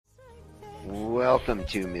Welcome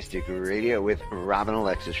to Mystic Radio with Rob and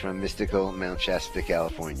Alexis from mystical Mount Shasta,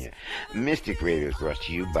 California. Mystic Radio is brought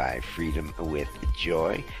to you by Freedom with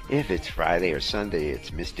Joy. If it's Friday or Sunday,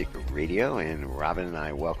 it's Mystic Radio, and Robin and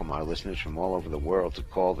I welcome our listeners from all over the world to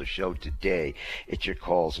call the show today. It's your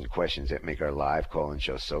calls and questions that make our live call-in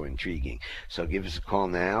show so intriguing. So give us a call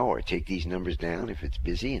now or take these numbers down if it's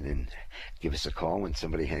busy, and then give us a call when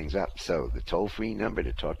somebody hangs up. So the toll-free number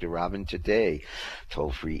to talk to Robin today,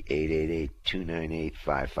 toll-free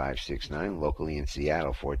 888-298-5569, locally in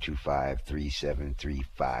Seattle,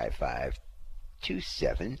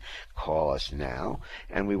 425-373-5527. Call us now.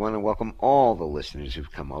 And we want to welcome all the listeners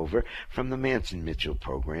who've come over from the Manson Mitchell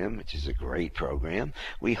program, which is a great program.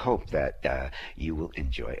 We hope that you will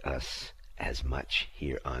enjoy us as much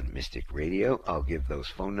here on Mystic Radio. I'll give those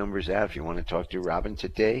phone numbers out if you want to talk to Robin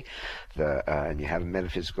today. And you have a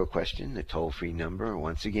metaphysical question, the toll-free number,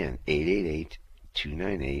 once again,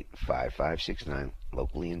 888-298-5569,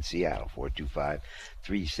 locally in Seattle,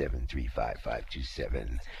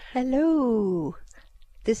 425-373-5527. Hello.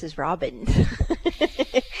 This is Robin.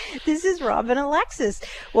 This is Robin Alexis.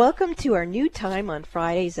 Welcome to our new time on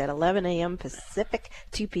Fridays at 11 a.m. Pacific,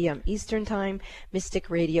 2 p.m. Eastern Time.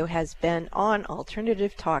 Mystic Radio has been on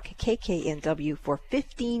Alternative Talk KKNW for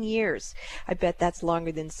 15 years. I bet that's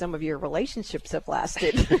longer than some of your relationships have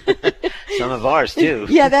lasted. Some of ours, too.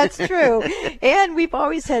 Yeah, that's true. And we've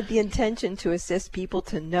always had the intention to assist people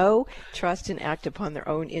to know, trust, and act upon their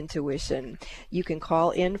own intuition. You can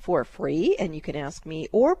call in for free, and you can ask me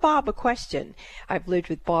or Bob a question. I've lived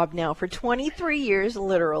with Bob now for 23 years,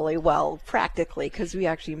 literally, well, practically, because we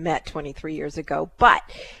actually met 23 years ago. But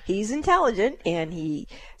he's intelligent, and he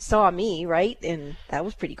saw me, right? And that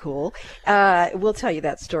was pretty cool. We'll tell you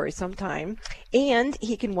that story sometime. And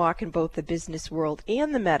he can walk in both the business world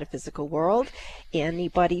and the metaphysical world.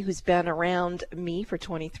 Anybody who's been around me for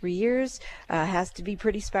 23 years has to be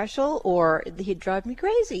pretty special, or he'd drive me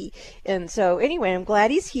crazy. And so anyway, I'm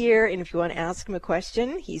glad he's here. And if you want to ask him a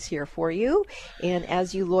question, he's here for you. And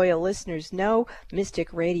as you loyal listeners know,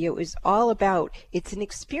 Mystic Radio is all about, it's an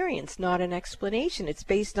experience, not an explanation. It's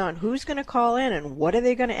based on who's going to call in and what are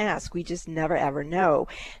they going to ask. We just never ever know.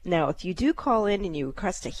 Now, if you do call in and you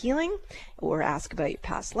request a healing or ask about your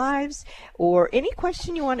past lives or any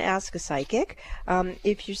question you want to ask a psychic,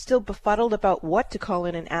 if you're still befuddled about what to call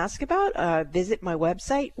in and ask about, visit my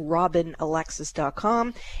website,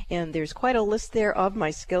 robinalexis.com, and there's quite a list there of my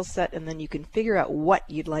skill set, and then you can figure out what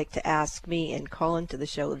you'd like to ask me and call into the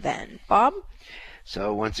show then. Bob?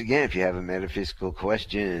 So once again, if you have a metaphysical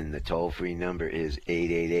question, the toll-free number is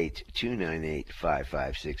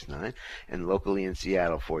 888-298-5569, and locally in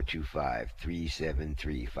Seattle,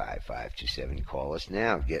 425-373-5527. Call us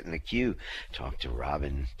now. Get in the queue. Talk to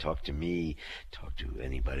Robin. Talk to me. Talk to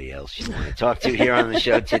anybody else you want to talk to here on the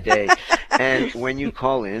show today. And when you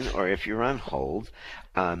call in, or if you're on hold,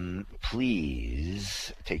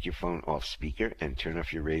 please take your phone off speaker and turn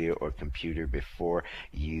off your radio or computer before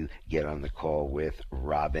you get on the call with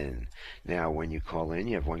Robin. Now, when you call in,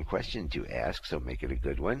 you have one question to ask, so make it a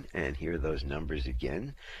good one. And here are those numbers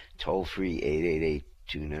again. Toll free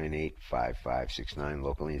 888-298-5569,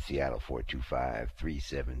 locally in Seattle,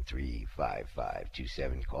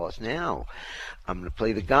 425-373-5527. Call us now. I'm going to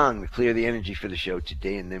play the gong to clear the energy for the show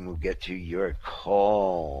today, and then we'll get to your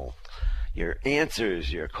call. Your answers,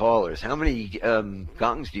 your callers. How many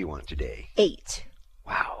gongs do you want today? 8.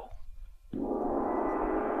 Wow.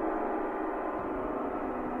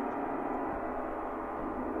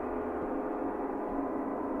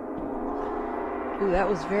 Ooh, that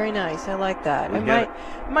was very nice. I like that. I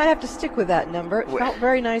might have to stick with that number. It felt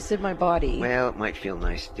very nice in my body. Well, it might feel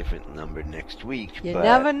nice, different number next week. You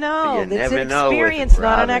never know. You It's never an know experience, with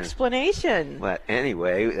not an Robin. explanation. But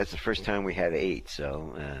anyway, that's the first time we had 8,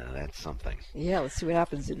 so that's something. Yeah, let's see what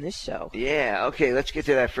happens in this show. Yeah, okay, let's get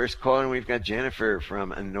to that first call. And we've got Jennifer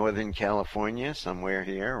from Northern California, somewhere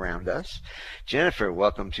here around us. Jennifer,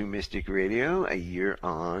 welcome to Mystic Radio. You're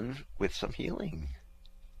on with some healing.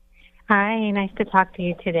 Hi, nice to talk to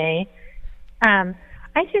you today. I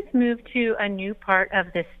just moved to a new part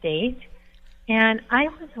of the state, and I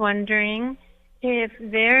was wondering if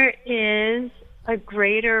there is a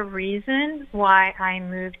greater reason why I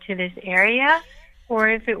moved to this area, or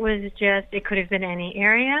if it was just, it could have been any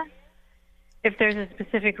area. If there's a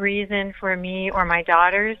specific reason for me or my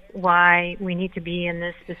daughters why we need to be in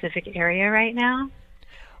this specific area right now.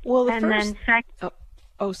 Well,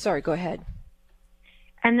 sorry, go ahead.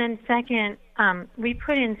 And then second, we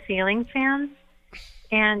put in ceiling fans,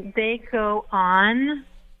 and they go on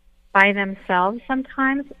by themselves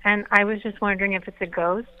sometimes, and I was just wondering if it's a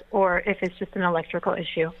ghost or if it's just an electrical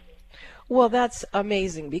issue. Well, that's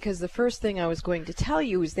amazing, because the first thing I was going to tell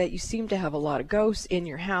you is that you seem to have a lot of ghosts in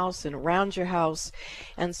your house and around your house.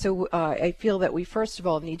 And so I feel that we first of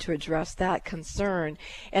all need to address that concern.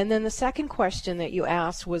 And then the second question that you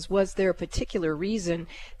asked was there a particular reason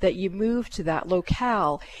that you moved to that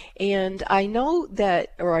locale? And I know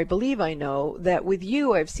that, or I believe I know, that with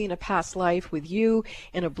you, I've seen a past life with you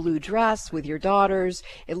in a blue dress with your daughters.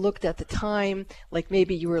 It looked at the time like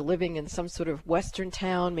maybe you were living in some sort of western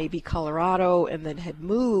town, maybe Colorado, and then had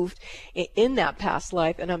moved in that past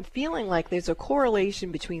life. And I'm feeling like there's a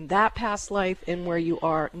correlation between that past life and where you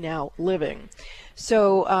are now living.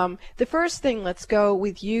 So the first thing, let's go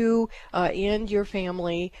with you and your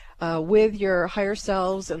family, with your higher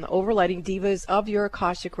selves and the overlighting divas of your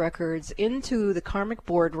Akashic records into the karmic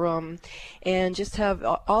boardroom, and just have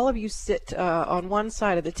all of you sit on one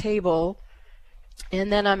side of the table.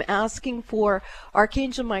 And then I'm asking for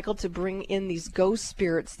Archangel Michael to bring in these ghost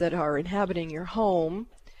spirits that are inhabiting your home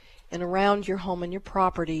and around your home and your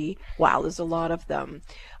property. Wow, there's a lot of them.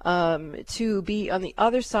 To be on the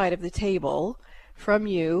other side of the table from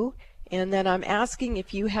you. And then I'm asking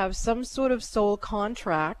if you have some sort of soul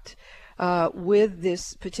contract with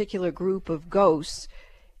this particular group of ghosts.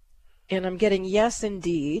 And I'm getting yes,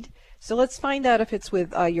 indeed. So let's find out if it's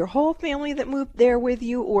with your whole family that moved there with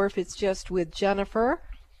you, or if it's just with Jennifer.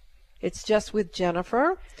 It's just with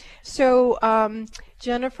Jennifer. So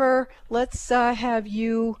Jennifer, let's have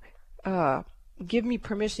you give me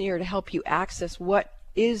permission here to help you access what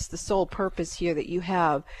is the sole purpose here that you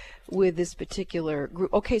have with this particular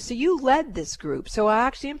group. Okay, so you led this group. So I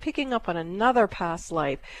actually am picking up on another past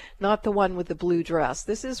life, not the one with the blue dress.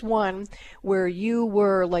 This is one where you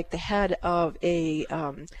were like the head of a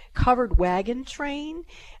covered wagon train,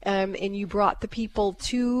 and you brought the people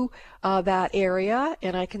to that area,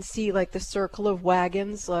 and I can see like the circle of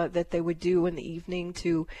wagons that they would do in the evening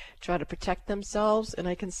to try to protect themselves, and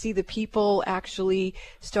I can see the people actually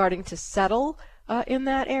starting to settle in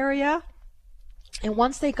that area. And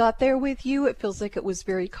once they got there with you, it feels like it was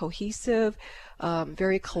very cohesive,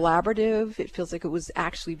 very collaborative. It feels like it was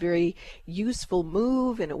actually very useful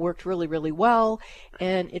move, and it worked really, really well.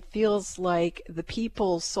 And it feels like the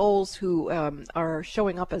people's souls who are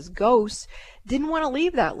showing up as ghosts didn't want to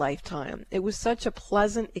leave that lifetime. It was such a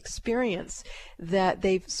pleasant experience that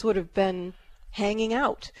they've sort of been hanging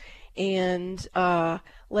out. And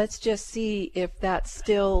let's just see if that's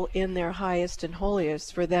still in their highest and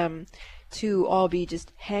holiest for them to all be just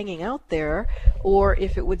hanging out there, or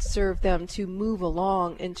if it would serve them to move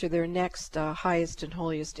along into their next highest and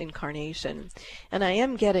holiest incarnation. And I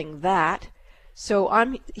am getting that. So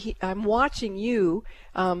I'm watching you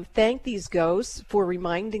thank these ghosts for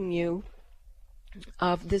reminding you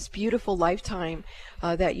of this beautiful lifetime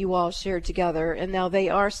that you all shared together. And now they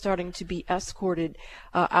are starting to be escorted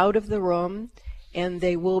out of the room, and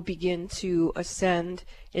they will begin to ascend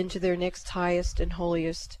into their next highest and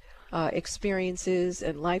holiest experiences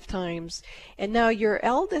and lifetimes. And now your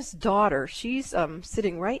eldest daughter, she's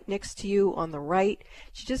sitting right next to you on the right.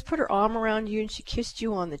 She just put her arm around you and she kissed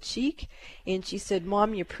you on the cheek, and she said,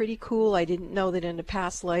 "Mom, you're pretty cool. I didn't know that in a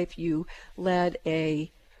past life you led a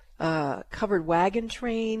covered wagon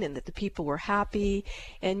train and that the people were happy."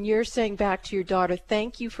 And you're saying back to your daughter,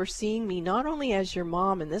 "Thank you for seeing me not only as your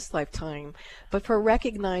mom in this lifetime, but for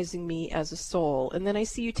recognizing me as a soul." And then I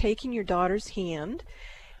see you taking your daughter's hand,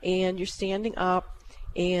 and you're standing up,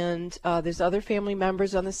 and there's other family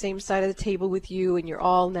members on the same side of the table with you, and you're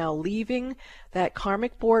all now leaving that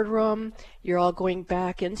karmic boardroom. You're all going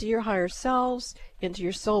back into your higher selves, into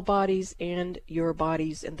your soul bodies and your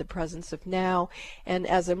bodies in the presence of now. And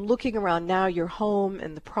as I'm looking around now, your home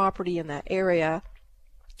and the property in that area,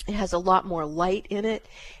 it has a lot more light in it,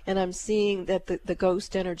 and I'm seeing that the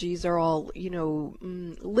ghost energies are all,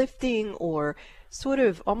 lifting or sort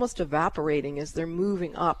of almost evaporating as they're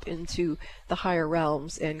moving up into the higher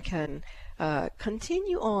realms, and can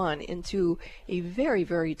continue on into a very,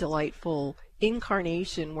 very delightful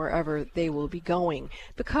incarnation wherever they will be going,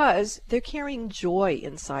 because they're carrying joy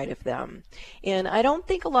inside of them. And I don't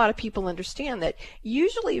think a lot of people understand that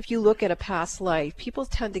usually if you look at a past life, people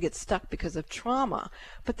tend to get stuck because of trauma.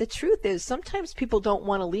 But the truth is, sometimes people don't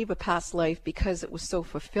want to leave a past life because it was so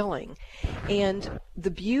fulfilling. And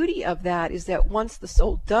the beauty of that is that once the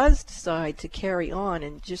soul does decide to carry on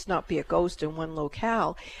and just not be a ghost in one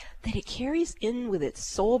locale, that it carries in with its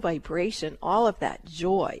soul vibration all of that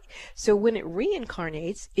joy. So when it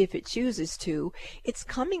reincarnates, if it chooses to, it's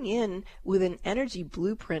coming in with an energy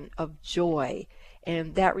blueprint of joy.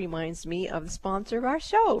 And that reminds me of the sponsor of our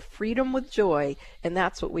show, Freedom with Joy. And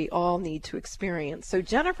that's what we all need to experience. So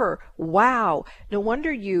Jennifer, wow, no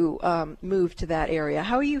wonder you moved to that area.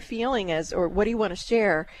 How are you feeling or what do you want to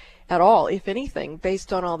share at all, if anything,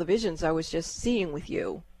 based on all the visions I was just seeing with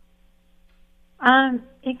you?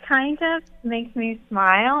 It kind of makes me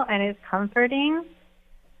smile and is comforting.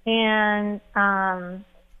 And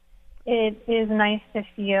it is nice to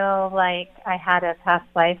feel like I had a past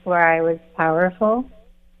life where I was powerful.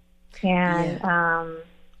 And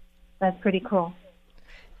that's pretty cool.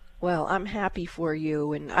 Well, I'm happy for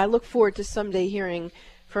you, and I look forward to someday hearing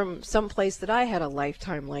from some place that I had a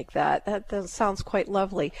lifetime like that. That sounds quite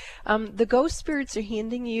lovely. The ghost spirits are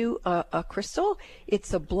handing you a crystal.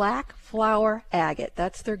 It's a black flower agate.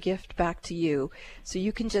 That's their gift back to you. So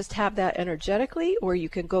you can just have that energetically, or you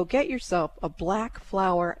can go get yourself a black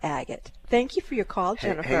flower agate. Thank you for your call,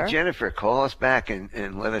 Jennifer. Hey, Jennifer, call us back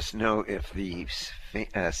and let us know if the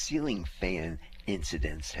ceiling fan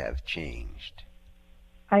incidents have changed.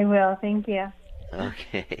 I will. Thank you.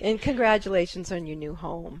 Okay. And congratulations on your new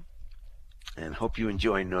home. And hope you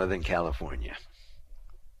enjoy Northern California.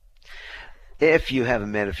 If you have a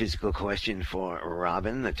metaphysical question for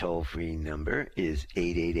Robin, the toll-free number is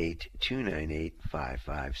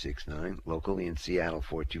 888-298-5569. Locally in Seattle,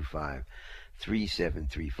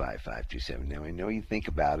 425-373-5527. Now, I know you think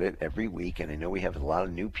about it every week, and I know we have a lot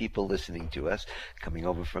of new people listening to us coming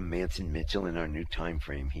over from Manson Mitchell in our new time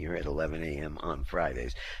frame here at 11 a.m. on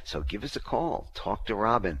Fridays. So give us a call. Talk to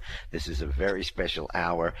Robin. This is a very special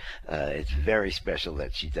hour. It's very special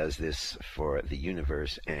that she does this for the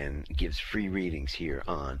universe and gives free readings here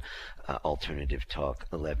on Alternative Talk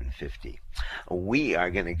 1150. We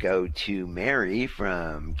are going to go to Mary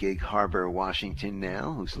from Gig Harbor, Washington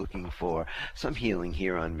now, who's looking for some healing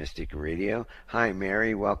here on Mystic Radio. Hi,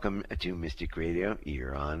 Mary. Welcome to Mystic Radio.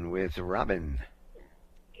 You're on with Robin.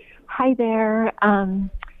 Hi there.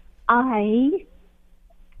 I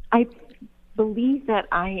believe that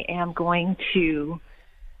I am going to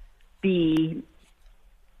be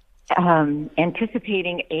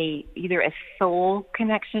anticipating either a soul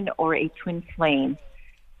connection or a twin flame.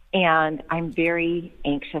 And I'm very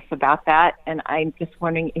anxious about that. And I'm just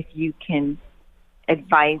wondering if you can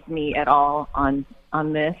advise me at all on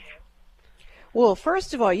this. Well,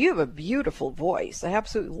 first of all, you have a beautiful voice. I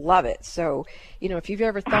absolutely love it. So, if you've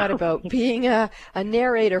ever thought about being a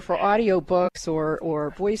narrator for audiobooks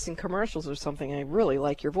or voicing commercials or something, I really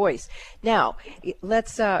like your voice. Now,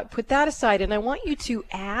 let's put that aside, and I want you to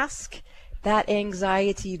ask that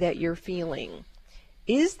anxiety that you're feeling.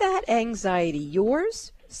 Is that anxiety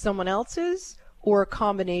yours, someone else's, or a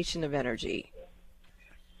combination of energy?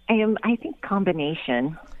 I think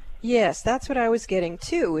combination. Yes, that's what I was getting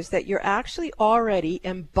too, is that you're actually already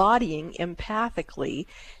embodying empathically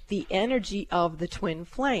the energy of the twin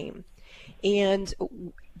flame. And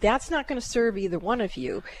that's not going to serve either one of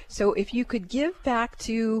you. So if you could give back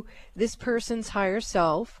to this person's higher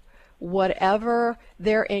self whatever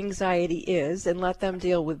their anxiety is and let them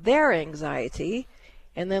deal with their anxiety,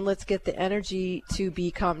 and then let's get the energy to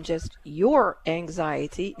become just your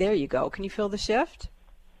anxiety. There you go. Can you feel the shift?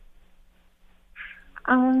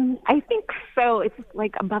 I think so. It's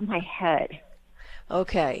like above my head.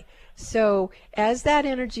 Okay. So as that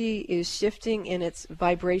energy is shifting in its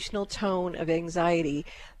vibrational tone of anxiety,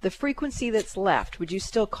 the frequency that's left, would you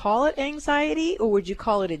still call it anxiety, or would you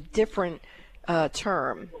call it a different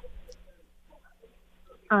term?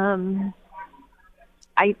 I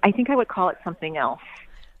think I would call it something else.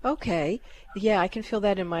 Okay. Yeah, I can feel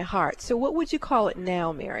that in my heart. So what would you call it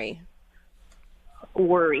now, Mary?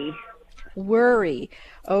 Worry. Worry.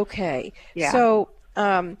 Okay. Yeah. So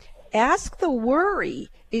ask the worry,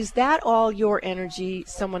 is that all your energy,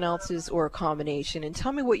 someone else's, or a combination? And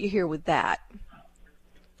tell me what you hear with that.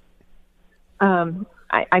 I'm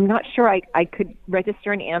not sure I could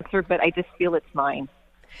register an answer, but I just feel it's mine.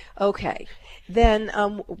 Okay. Then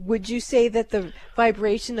would you say that the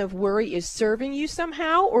vibration of worry is serving you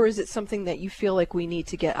somehow, or is it something that you feel like we need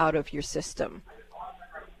to get out of your system?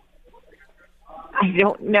 I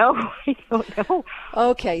don't know. I don't know.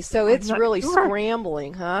 Okay, so it's really sure.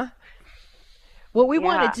 Scrambling, huh? What we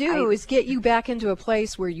want to do is get you back into a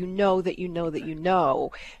place where you know that you know that you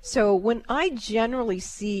know. So when I generally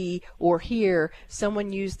see or hear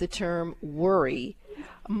someone use the term worry,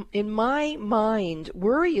 in my mind,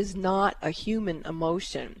 worry is not a human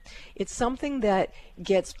emotion. It's something that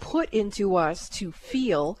gets put into us to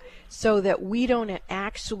feel so that we don't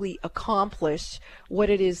actually accomplish what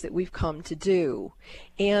it is that we've come to do.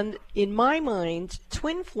 And in my mind,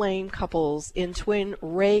 twin flame couples and twin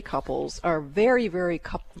ray couples are very, very,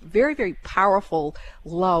 very powerful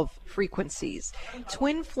love frequencies.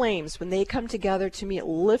 Twin flames, when they come together, to me, it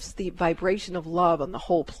lifts the vibration of love on the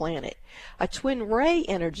whole planet. A twin ray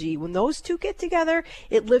energy, when those two get together,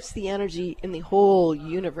 it lifts the energy in the whole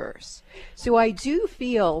universe. So I do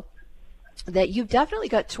feel that you've definitely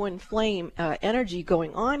got twin flame energy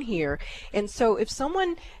going on here. And so if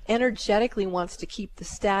someone energetically wants to keep the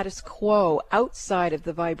status quo outside of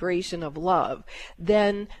the vibration of love,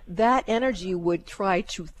 then that energy would try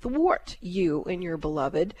to thwart you and your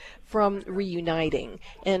beloved from reuniting.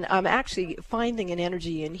 And I'm actually finding an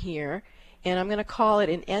energy in here, and I'm going to call it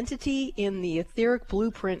an entity in the etheric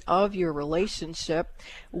blueprint of your relationship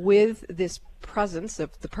with this presence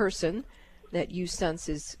of the person that you sense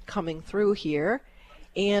is coming through here.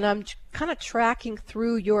 And I'm kind of tracking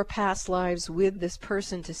through your past lives with this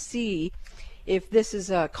person to see if this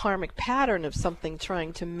is a karmic pattern of something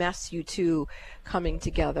trying to mess you two coming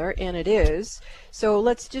together, and it is. So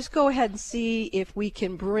let's just go ahead and see if we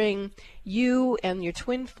can bring you and your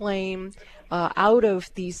twin flame out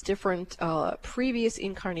of these different previous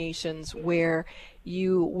incarnations where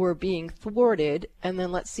you were being thwarted, and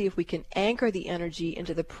then let's see if we can anchor the energy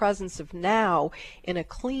into the presence of now in a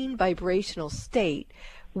clean vibrational state,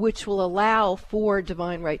 which will allow for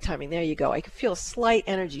divine right timing. There you go. I can feel a slight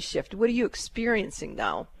energy shift. What are you experiencing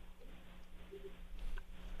now?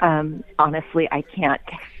 Honestly, I can't.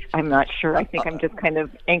 I'm not sure. I think I'm just kind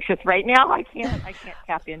of anxious right now. I can't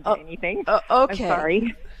tap into anything. Okay. I'm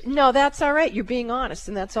sorry. No, that's all right. You're being honest,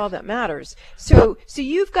 and that's all that matters. So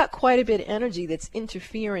you've got quite a bit of energy that's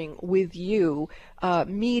interfering with you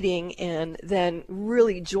meeting and then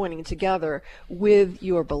really joining together with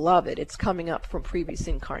your beloved. It's coming up from previous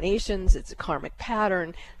incarnations. It's a karmic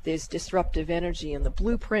pattern. There's disruptive energy in the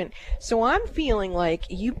blueprint. So I'm feeling like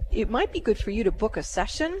it might be good for you to book a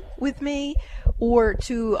session with me, or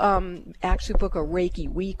to actually book a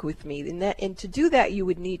Reiki week with me. And to do that, you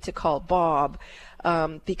would need to call Bob.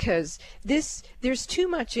 Because there's too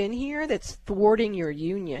much in here that's thwarting your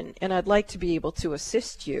union, and I'd like to be able to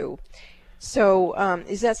assist you. So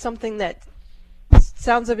is that something that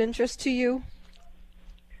sounds of interest to you?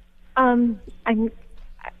 I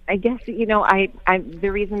guess, the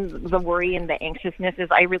reason the worry and the anxiousness is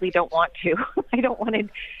I really don't want to. I don't want to.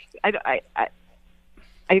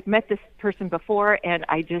 I've met this person before, and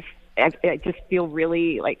I just feel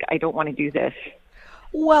really like I don't want to do this.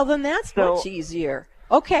 Well, then that's much easier.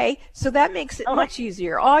 Okay, so that makes it much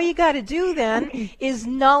easier. All you got to do then is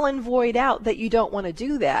null and void out that you don't want to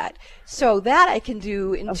do that. So that I can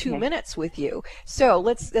do in 2 minutes with you. So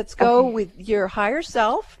let's go with your higher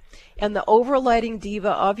self and the overlighting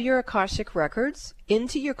diva of your Akashic records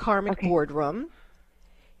into your karmic boardroom.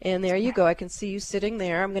 And there you go. I can see you sitting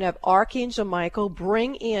there. I'm going to have Archangel Michael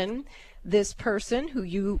bring in this person who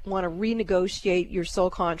you want to renegotiate your soul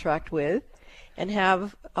contract with, and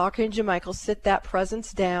have Archangel Michael sit that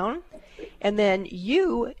presence down, and then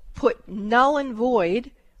you put null and void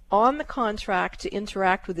on the contract to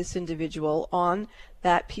interact with this individual on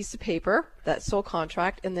that piece of paper, that soul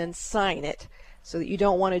contract, and then sign it so that you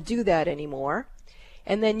don't want to do that anymore.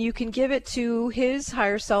 And then you can give it to his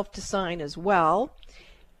higher self to sign as well.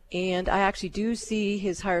 And I actually do see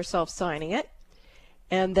his higher self signing it.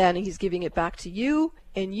 And then he's giving it back to you,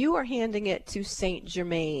 and you are handing it to Saint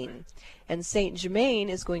Germain. And Saint Germain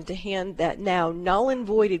is going to hand that now null and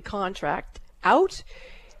voided contract out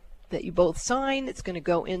that you both sign. It's going to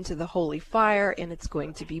go into the holy fire, and it's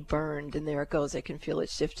going to be burned. And there it goes. I can feel it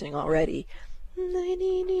shifting already.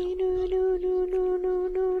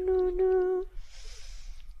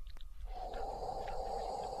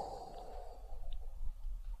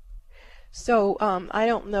 So I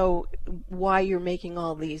don't know why you're making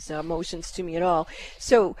all these motions to me at all.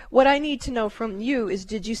 So what I need to know from you is,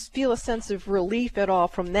 did you feel a sense of relief at all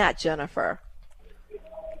from that, Jennifer?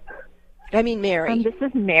 I mean, Mary. This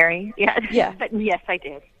is Mary. Yeah. But yes, I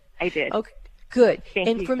did. Okay, good.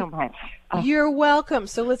 Thank you so much. You're welcome.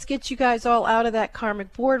 So let's get you guys all out of that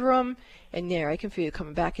karmic boardroom. And there, I can feel you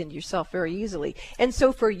coming back into yourself very easily. And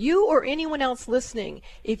so for you or anyone else listening,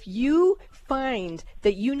 if you find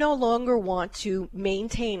that you no longer want to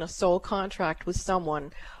maintain a soul contract with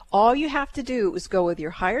someone, all you have to do is go with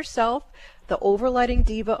your higher self, the overlighting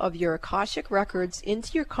diva of your Akashic records,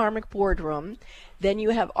 into your karmic boardroom. Then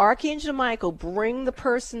you have Archangel Michael bring the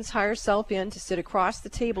person's higher self in to sit across the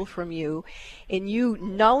table from you, and you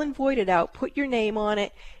null and void it out, put your name on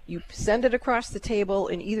it, you send it across the table,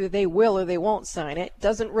 and either they will or they won't sign it.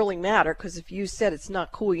 Doesn't really matter, because if you said it's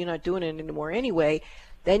not cool, you're not doing it anymore anyway,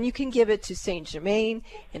 Then you can give it to Saint Germain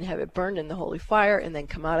and have it burned in the holy fire and then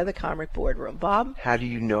come out of the karmic boardroom. Bob? How do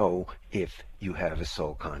you know if you have a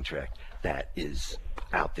soul contract that is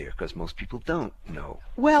out there? Because most people don't know.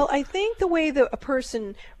 Well, I think the way that a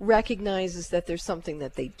person recognizes that there's something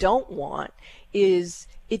that they don't want is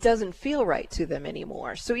it doesn't feel right to them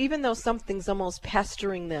anymore. So even though something's almost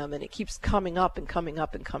pestering them and it keeps coming up and coming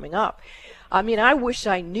up and coming up. I mean, I wish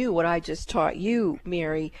I knew what I just taught you,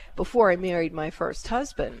 Mary, before I married my first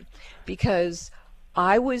husband, because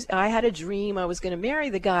I had a dream I was going to marry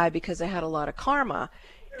the guy because I had a lot of karma.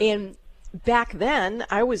 And back then,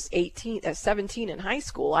 I was 17 in high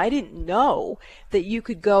school. I didn't know that you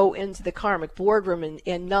could go into the karmic boardroom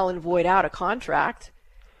and null and void out a contract.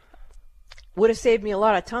 Would have saved me a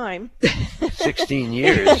lot of time. 16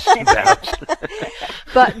 years. About.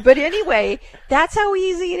 But anyway, that's how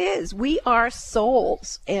easy it is. We are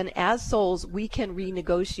souls, and as souls, we can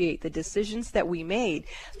renegotiate the decisions that we made.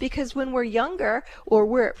 Because when we're younger or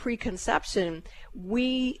we're at preconception,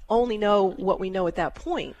 we only know what we know at that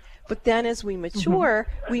point. But then as we mature,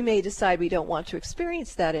 we may decide we don't want to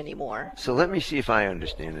experience that anymore. So let me see if I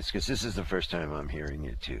understand this, because this is the first time I'm hearing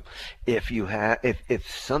it too. If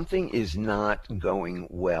something is not going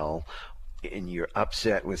well and you're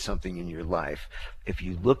upset with something in your life, if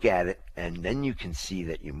you look at it and then you can see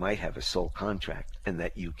that you might have a soul contract and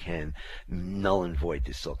that you can null and void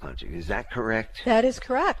this soul contract. Is that correct? That is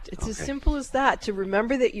correct. It's as Okay. simple as that. To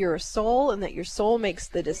remember that you're a soul and that your soul makes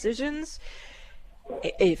the decisions.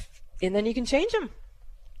 And then you can change them.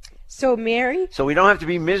 So, Mary? So we don't have to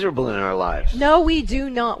be miserable in our lives. No, we do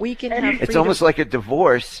not. We can have freedom. It's almost like a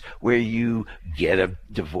divorce where you get a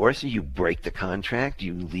divorce, you break the contract,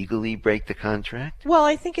 you legally break the contract. Well,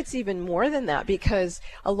 I think it's even more than that, because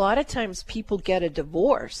a lot of times people get a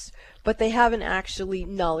divorce, but they haven't actually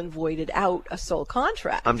null and voided out a soul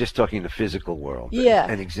contract. I'm just talking the physical world. Yeah.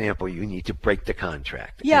 An example, you need to break the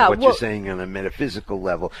contract. Yeah, And what well- you're saying on a metaphysical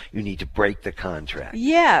level, you need to break the contract.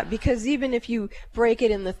 Yeah, because even if you break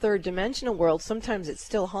it in the third dimensional world, sometimes it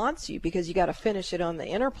still haunts you because you got to finish it on the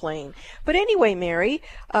inner plane. But anyway, Mary,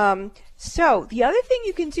 so the other thing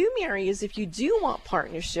you can do, Mary, is if you do want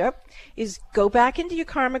partnership, is go back into your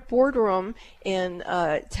karmic boardroom and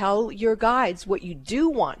tell your guides what you do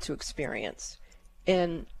want to experience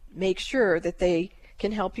and make sure that they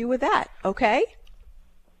can help you with that, okay?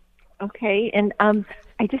 Okay, and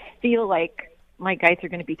I just feel like my guides are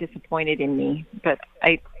going to be disappointed in me, but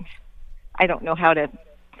I don't know how to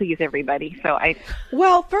please everybody, so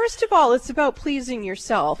Well, first of all, it's about pleasing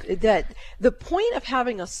yourself. That the point of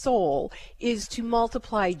having a soul is to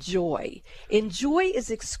multiply joy. And joy is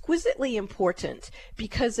exquisitely important,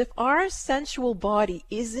 because if our sensual body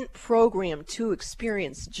isn't programmed to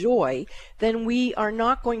experience joy, then we are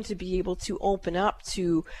not going to be able to open up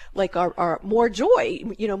to like our more joy,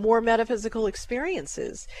 more metaphysical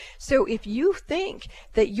experiences. So if you think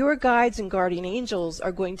that your guides and guardian angels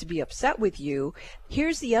are going to be upset with you,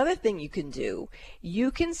 here's the other thing you can do. You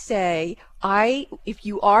can say, if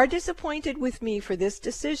you are disappointed with me for this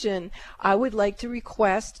decision, I would like to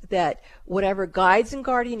request that whatever guides and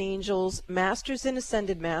guardian angels, masters and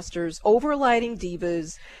ascended masters, overlighting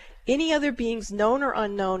divas, any other beings known or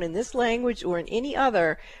unknown in this language or in any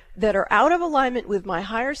other that are out of alignment with my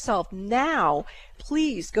higher self now,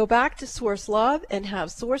 please go back to Source Love and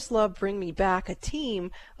have Source Love bring me back a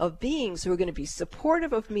team of beings who are going to be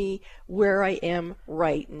supportive of me where I am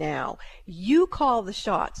right now. You call the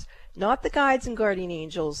shots, not the guides and guardian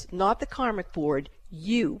angels, not the karmic board.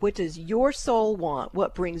 You. What does your soul want?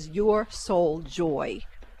 What brings your soul joy?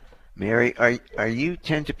 Mary, are you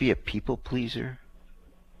tend to be a people pleaser?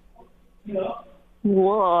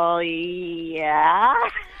 well, yeah.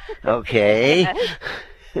 Okay.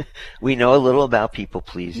 We know a little about people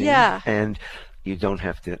pleasing. Yeah. And you don't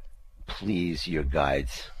have to please your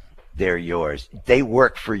guides. They're yours. They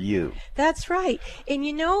work for you. That's right. And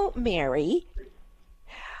Mary,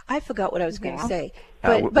 I forgot what I was going to say.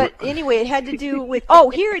 w- But anyway, it had to do with,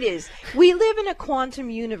 oh, here it is. We live in a quantum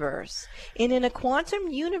universe. And in a quantum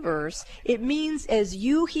universe, it means as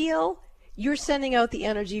you heal, you're sending out the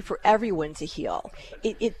energy for everyone to heal.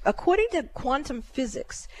 According to quantum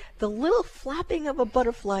physics, the little flapping of a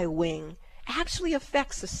butterfly wing actually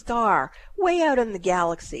affects a star way out in the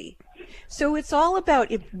galaxy. So it's all about,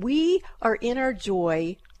 if we are in our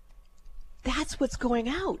joy, that's what's going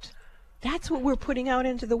out. That's what we're putting out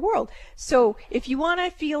into the world. So if you want to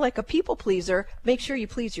feel like a people pleaser, make sure you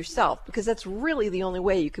please yourself, because that's really the only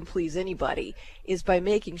way you can please anybody, is by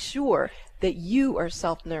making sure that you are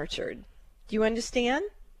self-nurtured. Do you understand?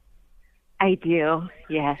 I do,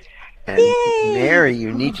 yes. And Yay! Mary,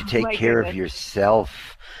 you need to take my care of goodness.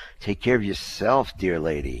 yourself. Take care of yourself, dear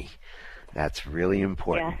lady. That's really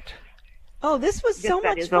important. Yes. Oh, this was so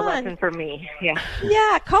much That is fun. a lesson for me. Yeah.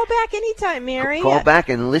 Yeah, call back anytime, Mary. Call back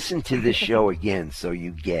and listen to this show again so you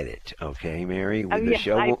get it. Okay, Mary? I'm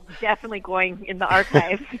definitely going in the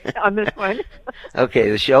archives on this one. Okay,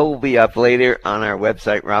 the show will be up later on our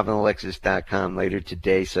website, robinalexis.com, later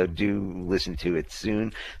today, so do listen to it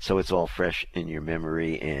soon so it's all fresh in your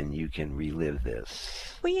memory and you can relive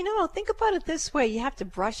this. Well, think about it this way. You have to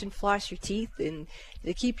brush and floss your teeth and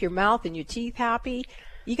to keep your mouth and your teeth happy.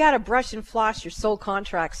 You got to brush and floss your soul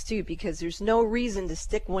contracts too, because there's no reason to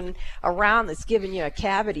stick one around that's giving you a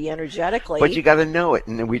cavity energetically. But you got to know it,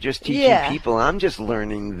 and we're just teaching Yeah. people. I'm just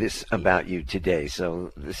learning this about you today,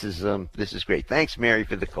 so this is great. Thanks, Mary,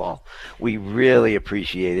 for the call. We really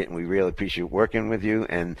appreciate it, and we really appreciate working with you.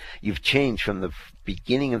 And you've changed from the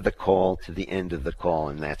beginning of the call to the end of the call,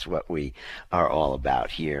 and that's what we are all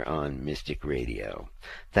about here on Mystic Radio.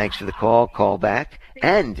 Thanks for the call. Call back.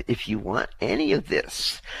 And if you want any of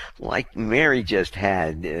this, like Mary just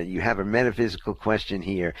had, you have a metaphysical question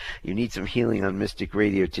here, you need some healing on Mystic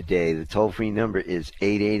Radio today, the toll-free number is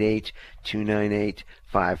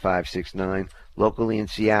 888-298-5569. Locally in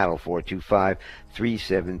Seattle,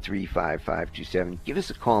 425-373-5527. Give us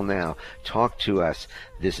a call now. Talk to us.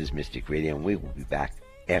 This is Mystic Radio, and we will be back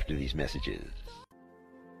after these messages.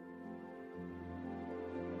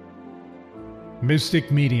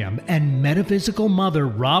 Mystic medium and metaphysical mother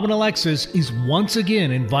Robin Alexis is once again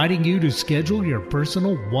inviting you to schedule your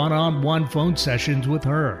personal one-on-one phone sessions with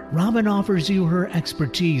her. Robin offers you her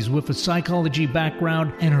expertise with a psychology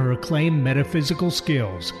background and her acclaimed metaphysical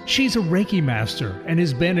skills. She's a Reiki master and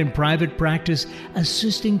has been in private practice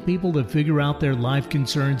assisting people to figure out their life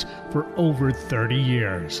concerns for over 30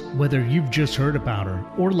 years. Whether you've just heard about her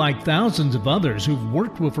or like thousands of others who've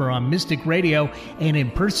worked with her on Mystic Radio and in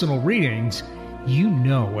personal readings, you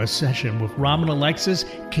know a session with Robin Alexis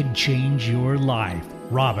can change your life.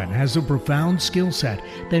 Robin has a profound skill set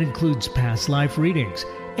that includes past life readings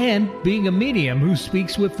and being a medium who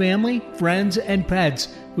speaks with family, friends, and pets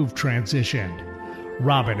who've transitioned.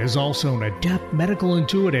 Robin is also an adept medical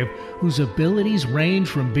intuitive whose abilities range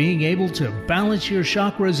from being able to balance your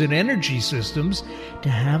chakras and energy systems to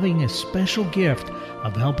having a special gift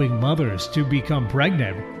of helping mothers to become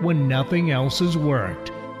pregnant when nothing else has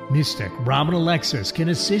worked. Mystic Robin Alexis can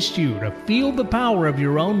assist you to feel the power of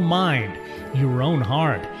your own mind, your own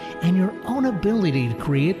heart, and your own ability to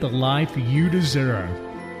create the life you deserve.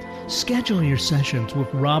 Schedule your sessions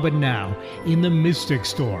with Robin now in the Mystic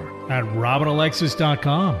Store at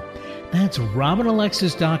robinalexis.com. That's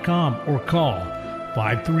robinalexis.com or call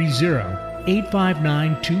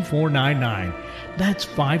 530-859-2499. That's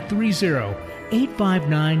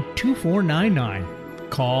 530-859-2499.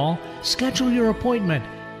 Call, schedule your appointment,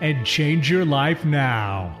 and change your life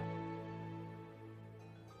now.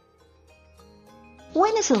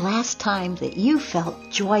 When is the last time that you felt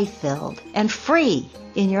joy-filled and free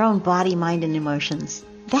in your own body, mind, and emotions?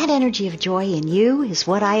 That energy of joy in you is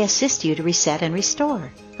what I assist you to reset and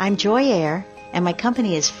restore. I'm Joy Air, and my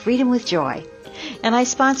company is Freedom with Joy, and I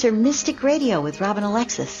sponsor Mystic Radio with Robin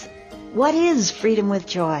Alexis. What is Freedom with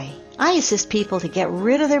Joy? I assist people to get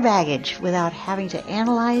rid of their baggage without having to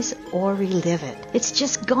analyze or relive it. It's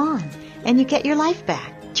just gone, and you get your life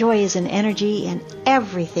back. Joy is an energy, and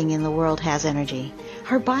everything in the world has energy.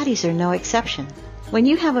 Our bodies are no exception. When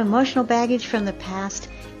you have emotional baggage from the past,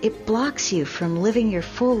 it blocks you from living your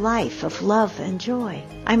full life of love and joy.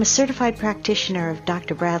 I'm a certified practitioner of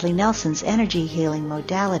Dr. Bradley Nelson's energy healing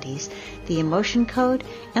modalities, the emotion code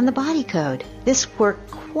and the body code. This work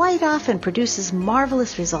quite often produces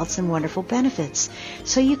marvelous results and wonderful benefits,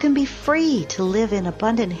 so you can be free to live in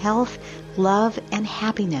abundant health, love, and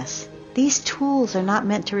happiness. These tools are not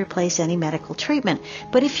meant to replace any medical treatment,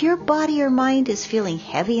 but if your body or mind is feeling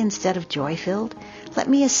heavy instead of joy-filled, let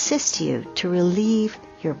me assist you to relieve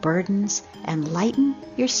your burdens and lighten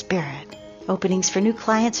your spirit. Openings for new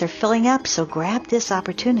clients are filling up, so grab this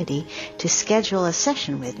opportunity to schedule a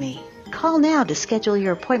session with me. Call now to schedule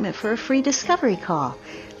your appointment for a free discovery call.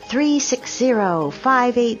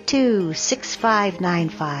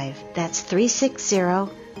 360-582-6595. That's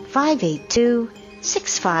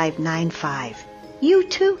 360-582-6595. You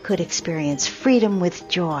too could experience freedom with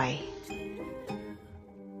joy.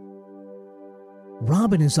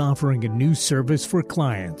 Robin is offering a new service for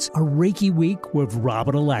clients, a Reiki Week with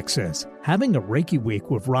Robin Alexis. Having a Reiki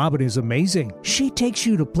Week with Robin is amazing. She takes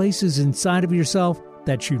you to places inside of yourself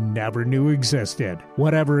that you never knew existed.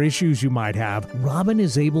 Whatever issues you might have, Robin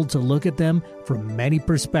is able to look at them from many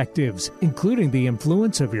perspectives, including the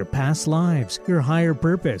influence of your past lives, your higher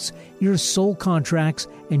purpose, your soul contracts,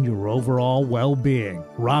 and your overall well-being.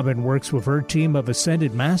 Robin works with her team of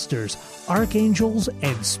ascended masters, archangels,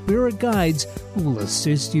 and spirit guides who will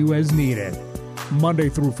assist you as needed. Monday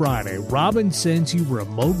through Friday, Robin sends you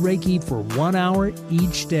remote Reiki for 1 hour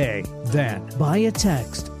each day. Then, via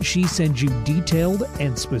text, she sends you detailed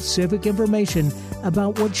and specific information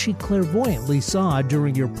about what she clairvoyantly saw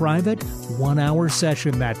during your private 1-hour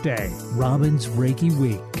session that day. Robin's Reiki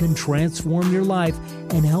Week can transform your life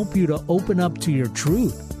and help you to open up to your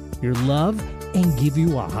truth, your love, and give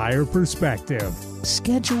you a higher perspective.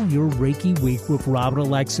 Schedule your Reiki Week with Robin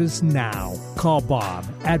Alexis now. Call Bob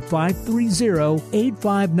at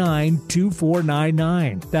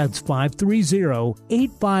 530-859-2499. That's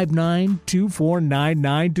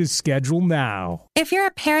 530-859-2499 to schedule now. If you're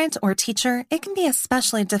a parent or teacher, it can be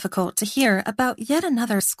especially difficult to hear about yet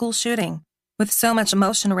another school shooting. With so much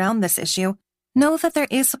emotion around this issue, know that there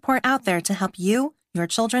is support out there to help you, your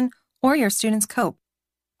children, or your students cope.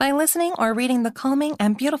 By listening or reading the calming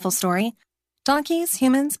and beautiful story, Donkeys,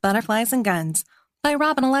 Humans, Butterflies, and Guns by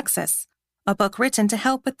Robin Alexis, a book written to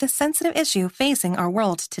help with this sensitive issue facing our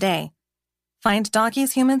world today. Find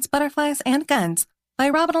Donkeys, Humans, Butterflies, and Guns by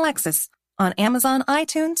Robin Alexis on Amazon,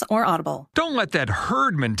 iTunes, or Audible. Don't let that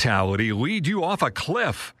herd mentality lead you off a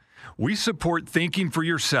cliff. We support thinking for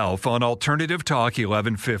yourself on Alternative Talk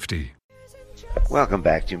 1150. Welcome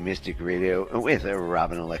back to Mystic Radio with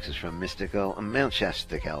Robin Alexis from mystical Mount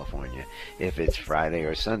Shasta, California. If it's Friday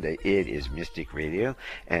or Sunday, it is Mystic Radio.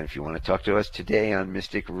 And if you want to talk to us today on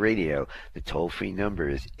Mystic Radio, the toll-free number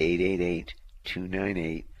is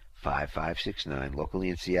 888-298-5569. Locally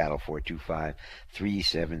in Seattle,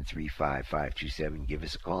 425-3735-527. Give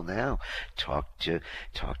us a call now. Talk to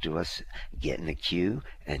us, get in the queue,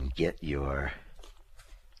 and get your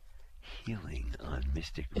healing on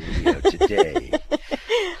Mystic Radio today.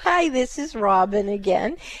 Hi, this is Robin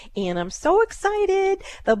again, and I'm so excited.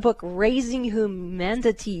 The book Raising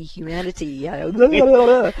Humanity,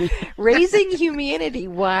 Raising Humanity,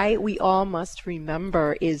 Why We All Must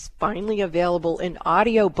Remember is finally available in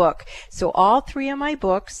audiobook. So all three of my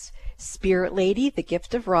books, Spirit Lady, The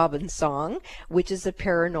Gift of Robin Song, which is a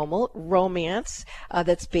paranormal romance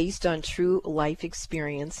that's based on true life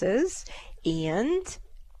experiences, and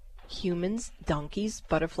Humans, Donkeys,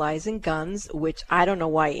 Butterflies, and Guns, which I don't know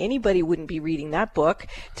why anybody wouldn't be reading that book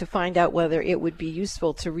to find out whether it would be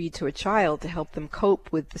useful to read to a child to help them cope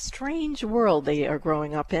with the strange world they are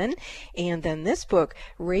growing up in. And then this book,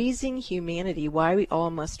 Raising Humanity, Why We All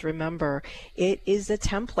Must Remember, it is a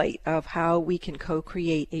template of how we can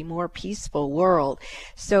co-create a more peaceful world.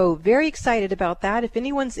 So very excited about that. If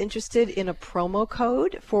anyone's interested in a promo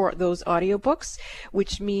code for those audiobooks,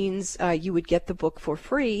 which means you would get the book for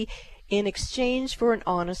free, in exchange for an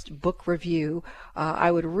honest book review,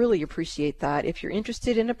 I would really appreciate that. If you're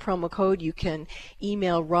interested in a promo code, you can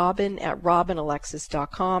email Robin at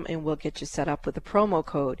robinalexis.com and we'll get you set up with a promo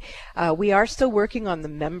code. We are still working on the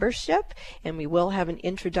membership, and we will have an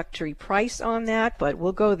introductory price on that, but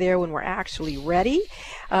we'll go there when we're actually ready.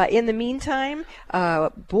 In the meantime,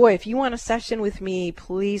 if you want a session with me,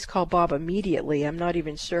 please call Bob immediately. I'm not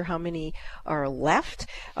even sure how many are left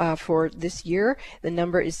for this year. The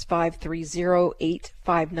number is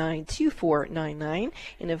 530-859-2499.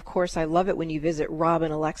 And of course, I love it when you visit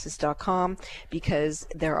robinalexis.com because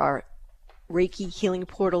there are Reiki healing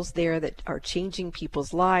portals there that are changing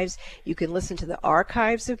people's lives. You can listen to the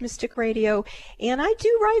archives of Mystic Radio, and I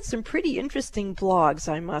do write some pretty interesting blogs,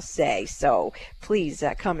 I must say. So please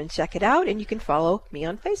come and check it out, and you can follow me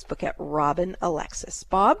on Facebook at Robin Alexis.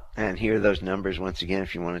 Bob? And here are those numbers once again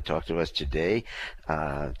if you want to talk to us today.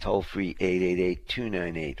 Toll free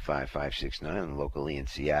 888-298-5569, and locally in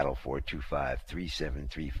Seattle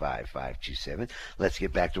 425-3735-527. Let's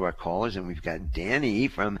get back to our callers, and we've got Danny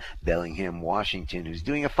from Bellingham, Washington, who's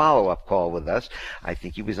doing a follow-up call with us. I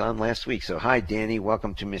think he was on last week. So hi, Danny.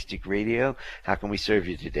 Welcome to Mystic Radio. How can we serve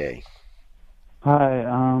you today? Hi.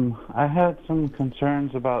 I had some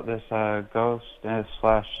concerns about this ghost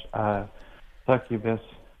slash succubus,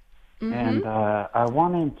 and I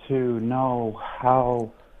wanted to know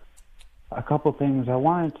a couple things. I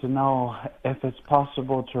wanted to know if it's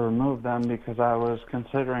possible to remove them because I was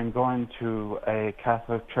considering going to a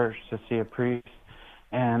Catholic church to see a priest,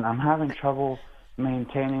 and I'm having trouble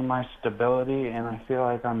maintaining my stability, and I feel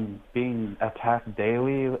like I'm being attacked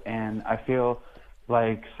daily, and I feel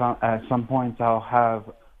like at some points I'll have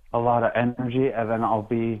a lot of energy, and then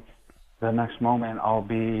the next moment I'll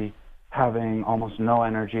be having almost no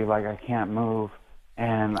energy, like I can't move,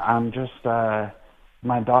 and I'm just,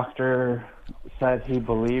 my doctor said he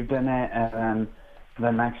believed in it, and then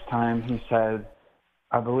the next time he said,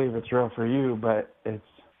 I believe it's real for you, but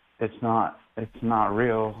it's not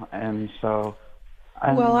real. And so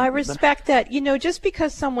well, I respect that. Just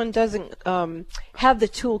because someone doesn't have the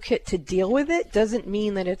toolkit to deal with it doesn't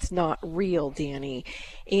mean that it's not real, Danny.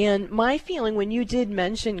 And my feeling, when you did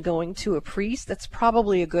mention going to a priest, that's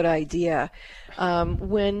probably a good idea.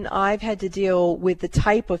 When I've had to deal with the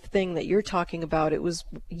type of thing that you're talking about, it was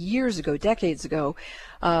years ago, decades ago,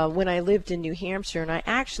 when I lived in New Hampshire, and I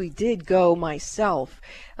actually did go myself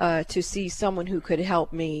to see someone who could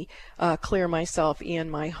help me clear myself and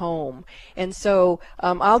my home. And so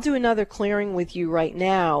I'll do another clearing with you right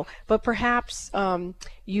now, but perhaps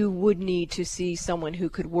you would need to see someone who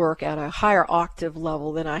could work at a higher octave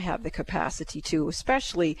level than I have the capacity to,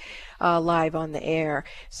 especially live on the air.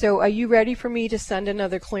 So are you ready for me to send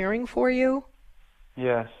another clearing for you?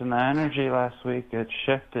 Yes, and the energy last week, it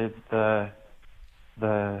shifted the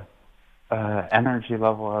energy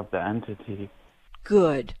level of the entity.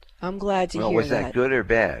 Good. I'm glad to hear that. Well, was that good or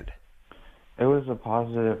bad? It was a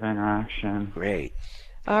positive interaction. Great.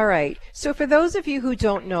 All right. So for those of you who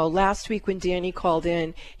don't know, last week when Danny called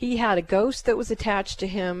in, he had a ghost that was attached to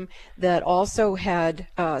him that also had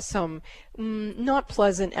some not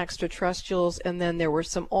pleasant extraterrestrials, and then there were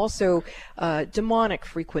some also demonic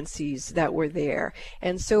frequencies that were there.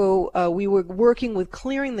 And so we were working with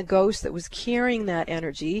clearing the ghost that was carrying that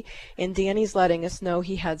energy, and Danny's letting us know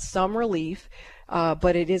he had some relief.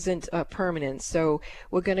 But it isn't permanent. So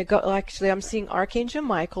we're going to go, actually, I'm seeing Archangel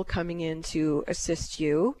Michael coming in to assist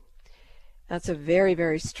you. That's a very,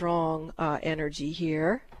 very strong energy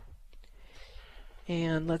here.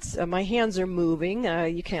 And my hands are moving.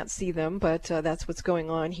 You can't see them, but that's what's going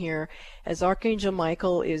on here. As Archangel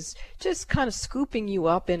Michael is just kind of scooping you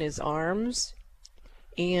up in his arms.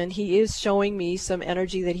 And he is showing me some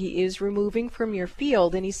energy that he is removing from your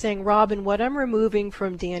field. And he's saying, Robin, what I'm removing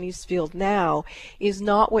from Danny's field now is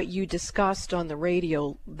not what you discussed on the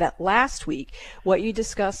radio that last week. What you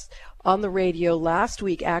discussed on the radio last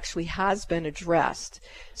week actually has been addressed.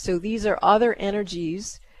 So these are other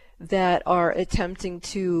energies that are attempting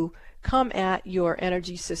to come at your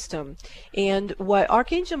energy system. And what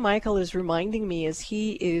Archangel Michael is reminding me as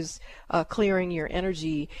he is clearing your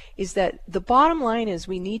energy is that the bottom line is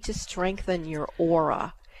we need to strengthen your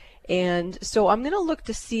aura. And so I'm going to look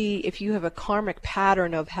to see if you have a karmic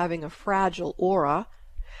pattern of having a fragile aura.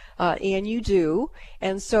 And you do.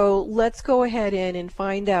 And so let's go ahead in and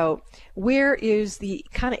find out where is the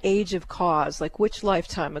kind of age of cause, like which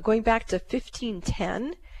lifetime. I'm going back to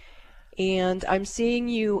 1510. And I'm seeing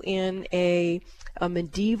you in a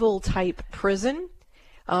medieval type prison,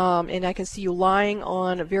 and I can see you lying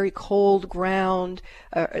on a very cold ground,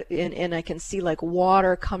 and I can see like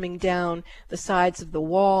water coming down the sides of the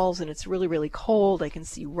walls, and it's really, really cold. I can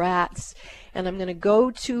see rats, and I'm going to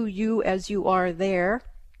go to you as you are there,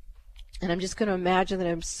 and I'm just going to imagine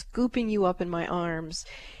that I'm scooping you up in my arms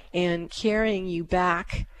and carrying you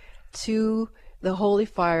back to the Holy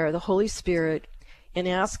Fire, the Holy Spirit, and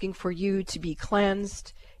asking for you to be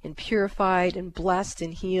cleansed and purified and blessed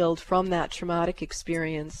and healed from that traumatic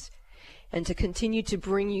experience, and to continue to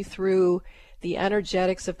bring you through the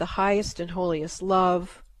energetics of the highest and holiest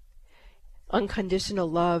love, unconditional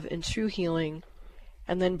love and true healing,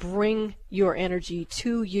 and then bring your energy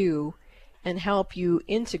to you and help you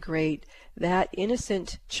integrate that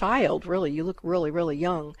innocent child. Really, you look really, really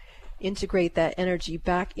young. Integrate that energy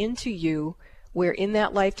back into you, where in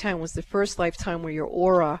that lifetime was the first lifetime where your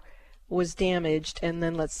aura was damaged, and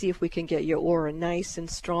then let's see if we can get your aura nice and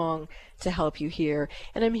strong to help you here.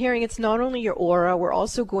 And I'm hearing it's not only your aura, we're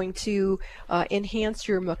also going to enhance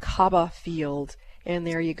your Merkaba field. And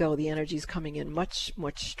there you go, the energy's coming in much,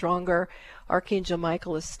 much stronger. Archangel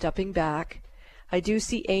Michael is stepping back. I do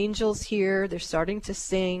see angels here, they're starting to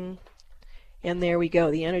sing. And there we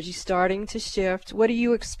go, the energy's starting to shift. What are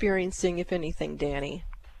you experiencing, if anything, Danny?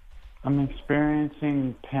 I'm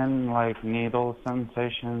experiencing pin-like needle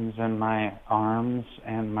sensations in my arms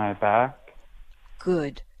and my back.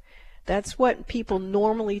 Good. That's what people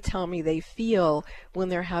normally tell me they feel when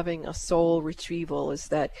they're having a soul retrieval, is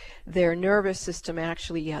that their nervous system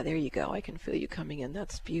actually, yeah, there you go, I can feel you coming in.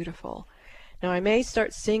 That's beautiful. Now, I may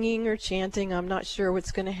start singing or chanting. I'm not sure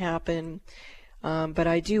what's going to happen, but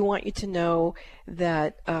I do want you to know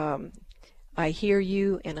that I hear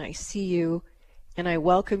you and I see you, and I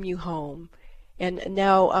welcome you home. And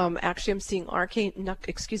now, actually, I'm seeing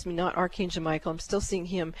not Archangel Michael. I'm still seeing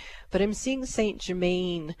him, but I'm seeing Saint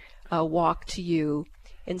Germain walk to you.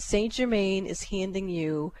 And Saint Germain is handing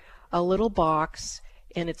you a little box,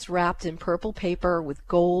 and it's wrapped in purple paper with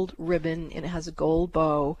gold ribbon, and it has a gold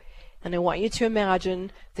bow. And I want you to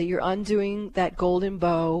imagine that you're undoing that golden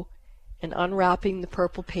bow and unwrapping the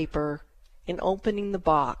purple paper and opening the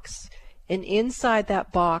box. And inside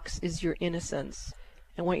that box is your innocence.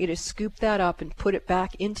 I want you to scoop that up and put it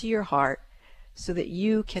back into your heart so that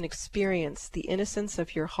you can experience the innocence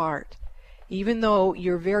of your heart. Even though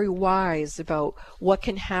you're very wise about what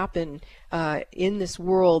can happen in this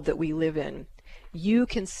world that we live in, you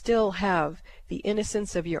can still have the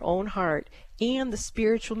innocence of your own heart and the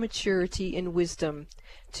spiritual maturity and wisdom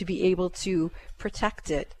to be able to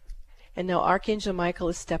protect it. And now Archangel Michael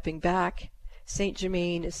is stepping back. Saint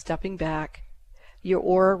Germain is stepping back. Your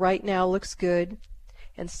aura right now looks good,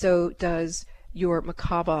 and so does your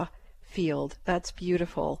Merkaba field. That's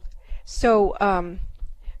beautiful. So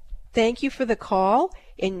thank you for the call,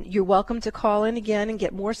 and you're welcome to call in again and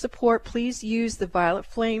get more support. Please use the Violet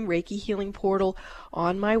Flame Reiki Healing Portal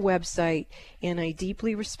on my website, and I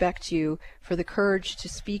deeply respect you for the courage to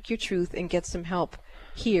speak your truth and get some help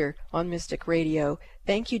here on Mystic Radio.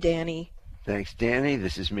 Thank you, Danny. Thanks, Danny.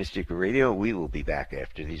 This is Mystic Radio. We will be back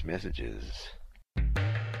after these messages.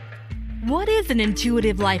 What is an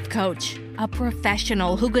intuitive life coach? A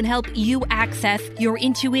professional who can help you access your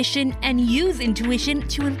intuition and use intuition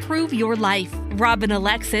to improve your life. Robin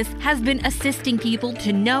Alexis has been assisting people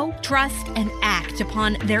to know, trust, and act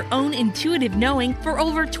upon their own intuitive knowing for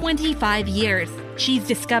over 25 years. She's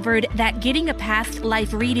discovered that getting a past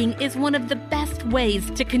life reading is one of the best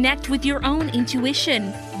ways to connect with your own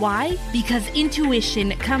intuition. Why? Because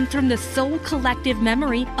intuition comes from the soul collective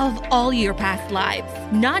memory of all your past lives,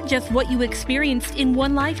 not just what you experienced in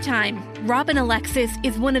one lifetime. Robin Alexis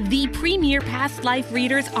is one of the premier past life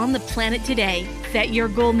readers on the planet today. Set your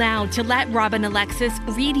goal now to let Robin Alexis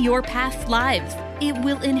read your past lives. It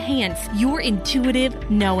will enhance your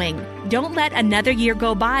intuitive knowing. Don't let another year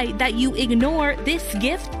go by that you ignore this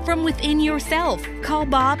gift from within yourself. Call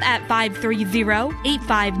Bob at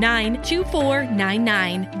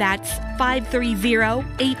 530-859-2499. That's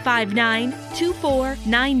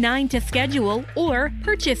 530-859-2499 to schedule or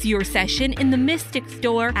purchase your session in the Mystic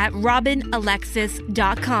Store at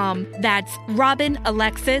robinalexis.com. That's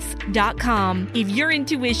robinalexis.com. If your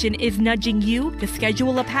intuition is nudging you to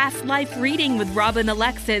schedule a past life reading with Robin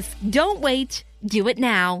Alexis, don't wait. Do it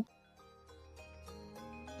now.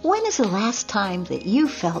 When is the last time that you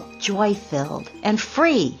felt joy-filled and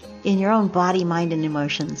free in your own body, mind, and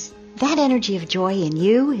emotions? That energy of joy in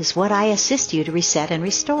you is what I assist you to reset and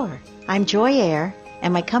restore. I'm Joy Air,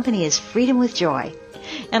 and my company is Freedom with Joy,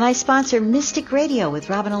 and I sponsor Mystic Radio with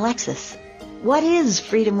Robin Alexis. What is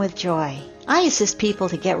Freedom with Joy? I assist people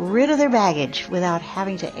to get rid of their baggage without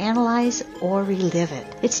having to analyze or relive it.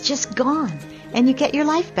 It's just gone, and you get your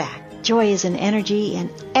life back. Joy is an energy, and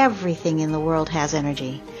everything in the world has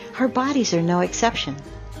energy. Our bodies are no exception.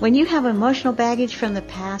 When you have emotional baggage from the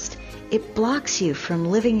past, it blocks you from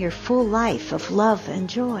living your full life of love and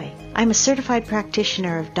joy. I'm a certified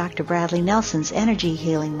practitioner of Dr. Bradley Nelson's energy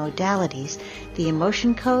healing modalities, the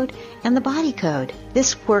emotion code and the body code.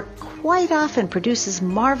 This work quite often produces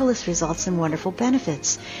marvelous results and wonderful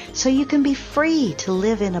benefits, so you can be free to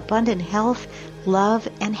live in abundant health, love,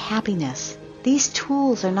 and happiness. These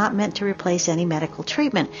tools are not meant to replace any medical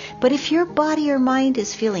treatment, but if your body or mind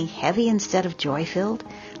is feeling heavy instead of joy-filled,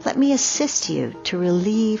 let me assist you to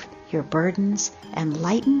relieve your burdens and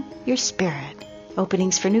lighten your spirit.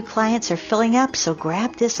 Openings for new clients are filling up, so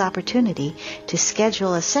grab this opportunity to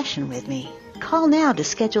schedule a session with me. Call now to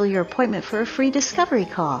schedule your appointment for a free discovery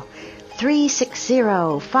call.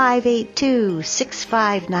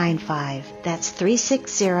 360-582-6595. That's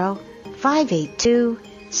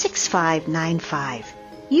 360-582-6595.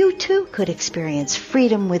 You too could experience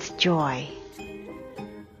freedom with joy.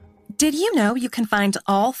 Did you know you can find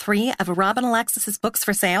all 3 of Robin Alexis's books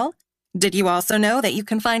for sale? Did you also know that you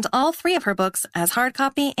can find all 3 of her books as hard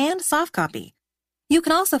copy and soft copy? You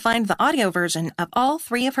can also find the audio version of all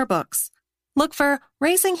 3 of her books. Look for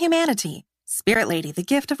Raising Humanity, Spirit Lady, The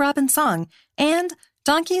Gift of Robin's Song, and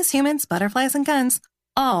Donkeys, Humans, Butterflies, and Guns,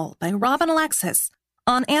 all by Robin Alexis,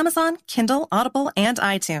 on Amazon, Kindle, Audible, and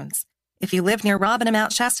iTunes. If you live near Robin in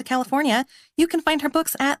Mount Shasta, California, you can find her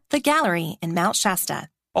books at The Gallery in Mount Shasta.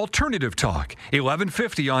 Alternative Talk,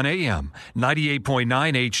 1150 on AM, 98.9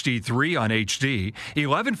 HD3 on HD,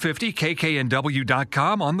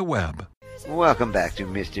 1150kknw.com on the web. Welcome back to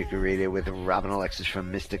Mystic Radio with Robin Alexis from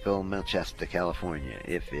mystical Mount Shasta, California.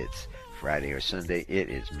 If it's Friday or Sunday, it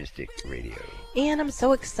is Mystic Radio. And I'm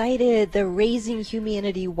so excited. The Raising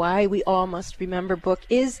Humanity, Why We All Must Remember book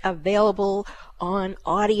is available on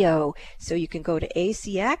audio. So you can go to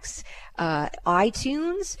ACX,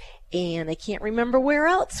 iTunes, and I can't remember where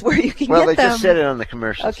else where you can Well, get they them. just said it on the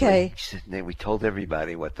commercials. Okay. We told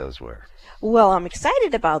everybody what those were. Well, I'm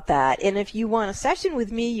excited about that. And if you want a session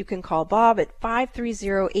with me, you can call Bob at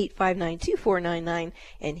 530-859-2499,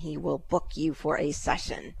 and he will book you for a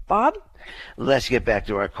session. Bob? Let's get back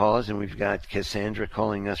to our callers, and we've got Cassandra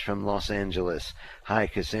calling us from Los Angeles. Hi,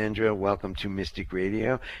 Cassandra. Welcome to Mystic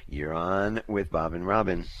Radio. You're on with Bob and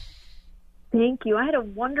Robin. Thank you. I had a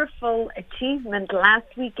wonderful achievement last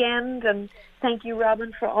weekend, and thank you,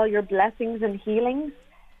 Robin, for all your blessings and healings.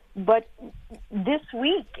 But this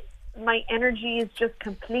week, my energy is just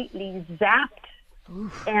completely zapped.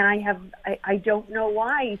 Oof. And I don't know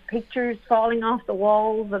why. Pictures falling off the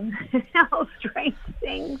walls and all strange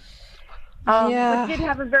things. But did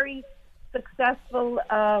have a very successful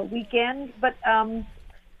weekend, but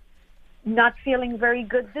not feeling very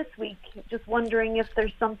good this week. Just wondering if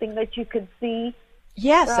there's something that you could see.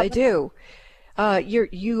 Yes, Robin? I do.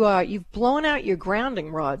 You've blown out your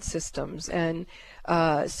grounding rod systems, and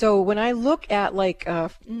so when I look at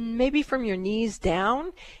maybe from your knees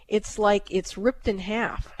down, it's like it's ripped in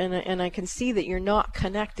half, and I can see that you're not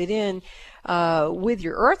connected in with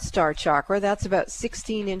your Earth Star chakra. That's about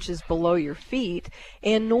 16 inches below your feet,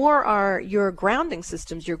 and nor are your grounding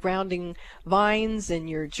systems, your grounding vines and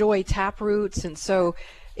your joy tap roots, and so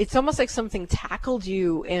it's almost like something tackled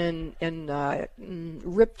you and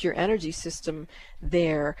ripped your energy system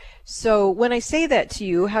there. So when I say that to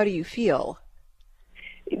you, how do you feel?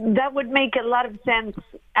 That would make a lot of sense.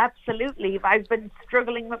 Absolutely. I've been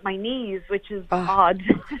struggling with my knees, which is odd.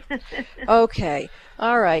 Okay.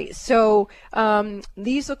 All right. So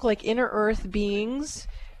these look like inner earth beings.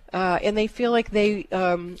 And they feel like they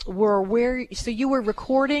were where. So you were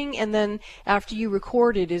recording, and then after you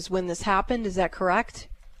recorded is when this happened. Is that correct?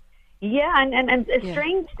 Yeah, and a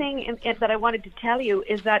strange thing that I wanted to tell you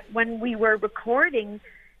is that when we were recording,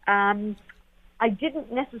 I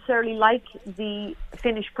didn't necessarily like the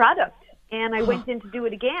finished product, and I went in to do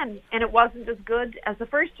it again, and it wasn't as good as the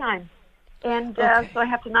first time. And so I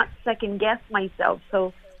have to not second guess myself.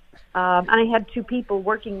 So, and I had two people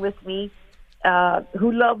working with me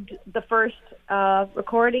who loved the first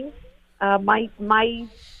recording. My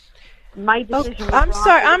decision was I'm wrong.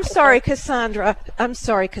 sorry. I'm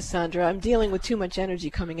sorry, Cassandra. I'm dealing with too much energy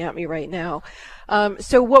coming at me right now.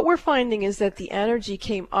 So what we're finding is that the energy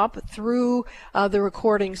came up through the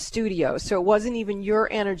recording studio. So it wasn't even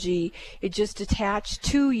your energy. It just attached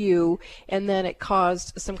to you, and then it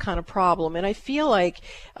caused some kind of problem. And I feel like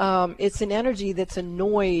it's an energy that's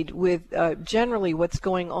annoyed with generally what's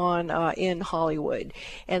going on in Hollywood.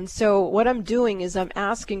 And so what I'm doing is I'm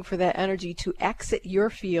asking for that energy to exit your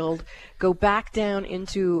field, go back down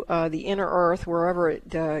into the inner earth, wherever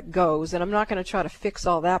it goes. And I'm not going to try to fix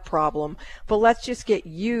all that problem, but let's just get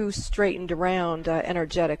you straightened around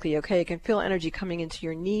energetically, okay? You can feel energy coming into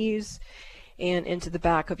your knees and into the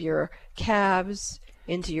back of your calves,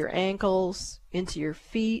 into your ankles, into your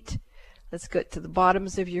feet. Let's get to the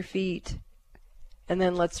bottoms of your feet. And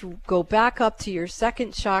then let's go back up to your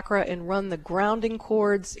second chakra and run the grounding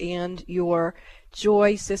cords and your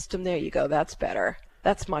joy system. There you go. That's better.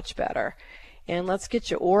 That's much better. And let's get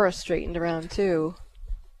your aura straightened around too.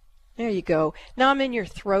 There you go. Now I'm in your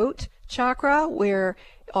throat chakra, where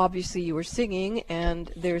obviously you were singing,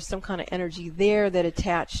 and there's some kind of energy there that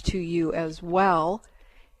attached to you as well.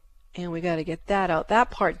 And we got to get that out.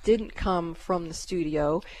 That part didn't come from the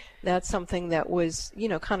studio. That's something that was,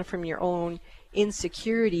 kind of from your own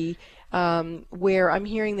insecurity, where I'm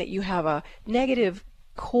hearing that you have a negative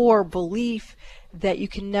core belief that you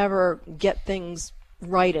can never get things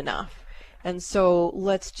right enough. And so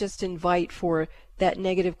let's just invite for that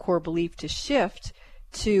negative core belief to shift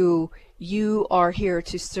to you are here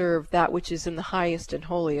to serve that which is in the highest and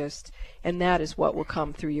holiest, and that is what will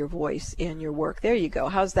come through your voice and your work. There you go.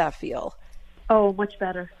 How's that feel? Oh, much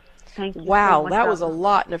better. Thank you. Wow, so much, that was a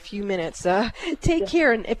lot in a few minutes. Take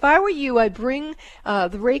care. And if I were you, I'd bring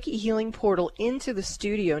the Reiki Healing Portal into the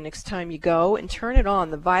studio next time you go and turn it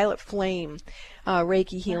on, the Violet Flame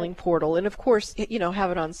Reiki Healing Portal. And, of course,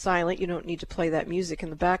 have it on silent. You don't need to play that music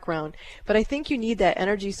in the background. But I think you need that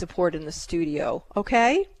energy support in the studio.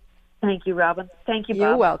 Okay? Thank you, Robin. Thank you, Bob.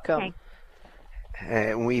 You're welcome.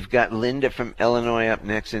 We've got Linda from Illinois up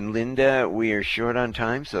next. And Linda, we are short on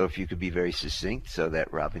time, so if you could be very succinct so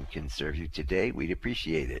that Robin can serve you today, we'd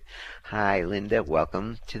appreciate it. Hi, Linda.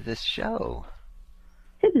 Welcome to the show.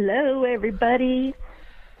 Hello, everybody.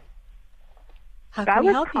 How can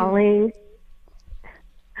we help you?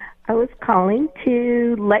 I was calling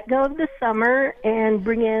to let go of the summer and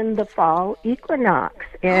bring in the fall equinox.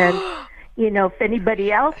 And, if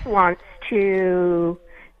anybody else wants to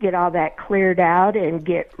get all that cleared out and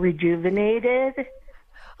get rejuvenated.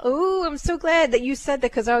 Oh, I'm so glad that you said that,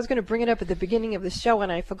 because I was going to bring it up at the beginning of the show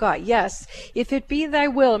and I forgot. Yes, if it be thy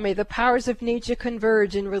will, may the powers of nature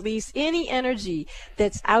converge and release any energy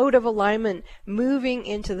that's out of alignment, moving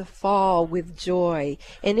into the fall with joy.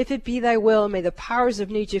 And if it be thy will, may the powers of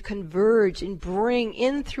nature converge and bring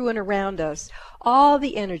in, through, and around us all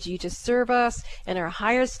the energy to serve us and our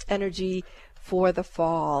highest energy for the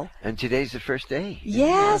fall. And today's the first day.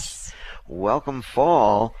 Yes. Welcome,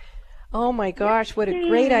 fall. Oh my gosh, what a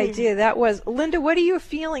great idea that was. Linda, what are you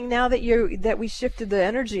feeling now that we shifted the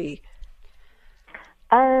energy?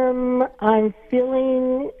 I'm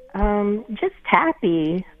feeling just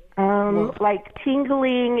happy. Like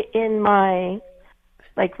tingling in my,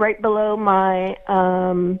 like right below my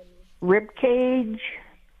rib cage.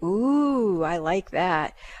 Ooh, I like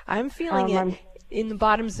that. I'm feeling it in the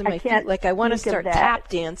bottoms of my feet, like I want to start tap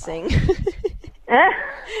dancing.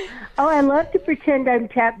 Oh, I love to pretend I'm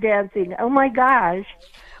tap dancing. Oh, my gosh.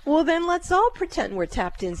 Well, then let's all pretend we're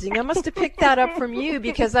tap dancing. I must have picked that up from you,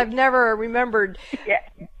 because I've never remembered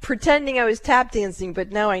pretending I was tap dancing,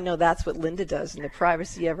 but now I know that's what Linda does in the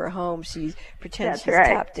privacy of her home. She pretends she's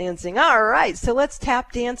tap dancing. All right, so let's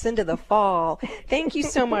tap dance into the fall. Thank you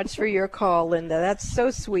so much for your call, Linda. That's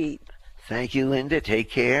so sweet. Thank you, Linda.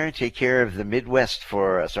 Take care. Take care of the Midwest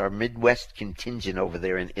for us, our Midwest contingent over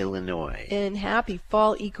there in Illinois. And happy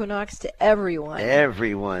fall equinox to everyone.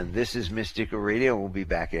 Everyone. This is Mystic Radio. We'll be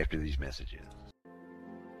back after these messages.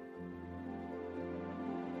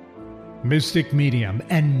 Mystic medium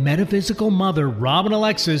and metaphysical mother Robin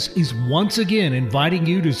Alexis is once again inviting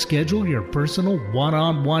you to schedule your personal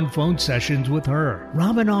one-on-one phone sessions with her.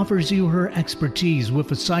 Robin offers you her expertise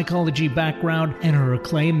with a psychology background and her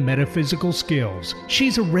acclaimed metaphysical skills.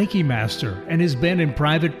 She's a Reiki master and has been in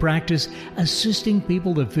private practice assisting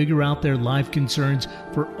people to figure out their life concerns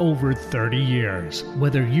for over 30 years.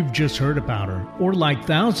 Whether you've just heard about her or like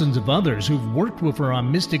thousands of others who've worked with her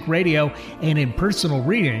on Mystic Radio and in personal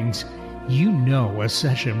readings, you know a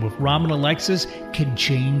session with Robin Alexis can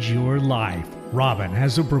change your life. Robin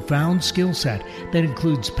has a profound skill set that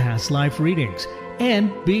includes past life readings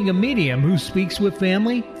and being a medium who speaks with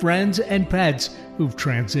family, friends, and pets who've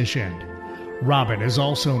transitioned. Robin is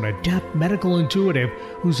also an adept medical intuitive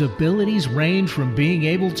whose abilities range from being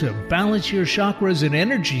able to balance your chakras and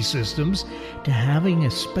energy systems to having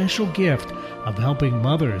a special gift of helping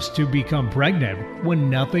mothers to become pregnant when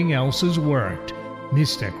nothing else has worked.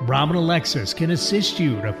 Mystic Robin Alexis can assist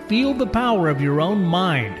you to feel the power of your own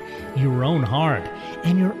mind, your own heart,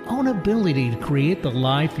 and your own ability to create the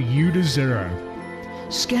life you deserve.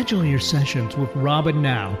 Schedule your sessions with Robin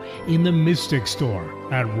now in the Mystic Store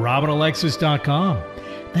at RobinAlexis.com.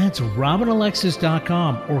 That's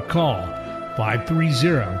RobinAlexis.com, or call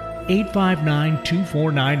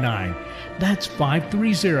 530-859-2499. That's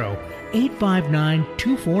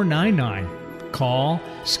 530-859-2499. Call,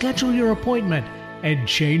 schedule your appointment, and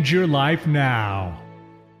change your life now.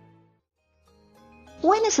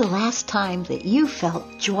 When is the last time that you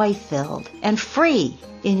felt joy-filled and free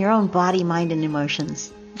in your own body, mind, and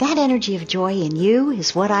emotions? That energy of joy in you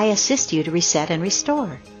is what I assist you to reset and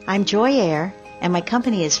restore. I'm Joy Air, and my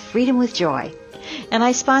company is Freedom with Joy, and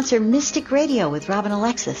I sponsor Mystic Radio with Robin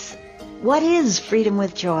Alexis. What is Freedom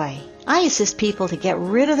with Joy? I assist people to get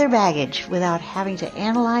rid of their baggage without having to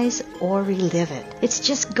analyze or relive it. It's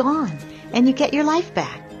just gone, and you get your life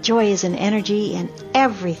back. Joy is an energy, and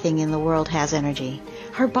everything in the world has energy.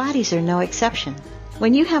 Our bodies are no exception.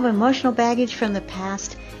 When you have emotional baggage from the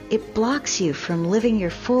past, it blocks you from living your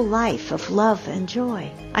full life of love and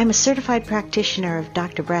joy. I'm a certified practitioner of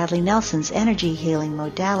Dr. Bradley Nelson's energy healing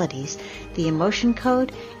modalities, the emotion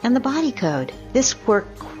code and the body code. This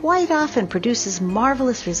work quite often produces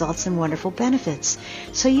marvelous results and wonderful benefits,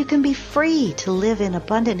 so you can be free to live in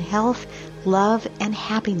abundant health, love, and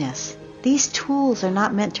happiness. These tools are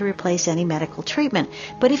not meant to replace any medical treatment,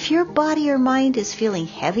 but if your body or mind is feeling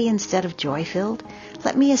heavy instead of joy-filled,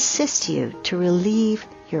 let me assist you to relieve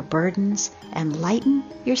your burdens and lighten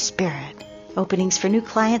your spirit. Openings for new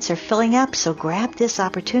clients are filling up, so grab this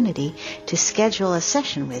opportunity to schedule a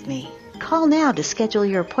session with me. Call now to schedule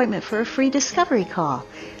your appointment for a free discovery call.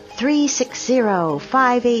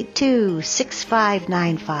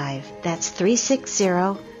 360-582-6595. That's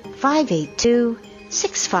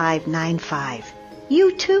 360-582-6595.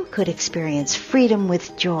 You too could experience freedom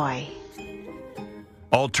with joy.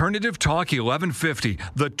 Alternative Talk 1150,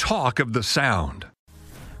 the talk of the sound.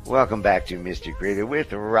 Welcome back to Mystic Radio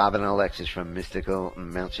with Robin and Alexis from mystical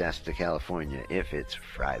Mount Shasta, California. If it's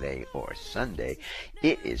Friday or Sunday,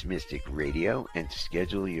 it is Mystic Radio. And to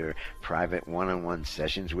schedule your private one-on-one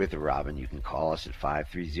sessions with Robin, you can call us at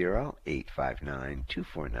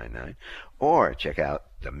 530-859-2499 or check out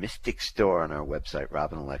the Mystic Store on our website,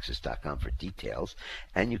 robinalexis.com, for details.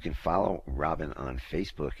 And you can follow Robin on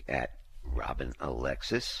Facebook at Robin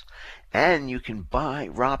Alexis, and you can buy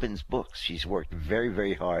Robin's books. She's worked very,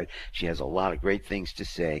 very hard. She has a lot of great things to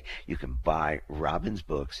say. You can buy Robin's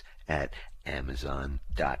books at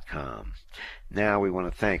Amazon.com. Now we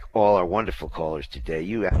want to thank all our wonderful callers today.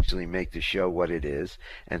 You actually make the show what it is,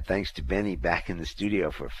 and thanks to Benny back in the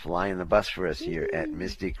studio for flying the bus for us here at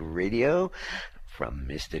Mystic Radio. From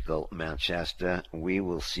mystical Mount Shasta, we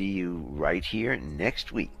will see you right here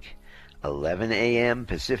next week. 11 a.m.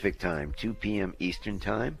 Pacific Time, 2 p.m. Eastern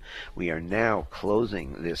Time. We are now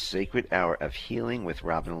closing this sacred hour of healing with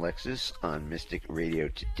Robin Alexis on Mystic Radio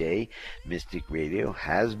today. Mystic Radio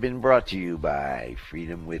has been brought to you by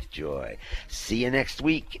Freedom with Joy. See you next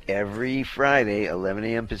week, every Friday, 11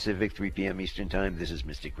 a.m. Pacific, 3 p.m. Eastern Time. This is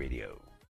Mystic Radio.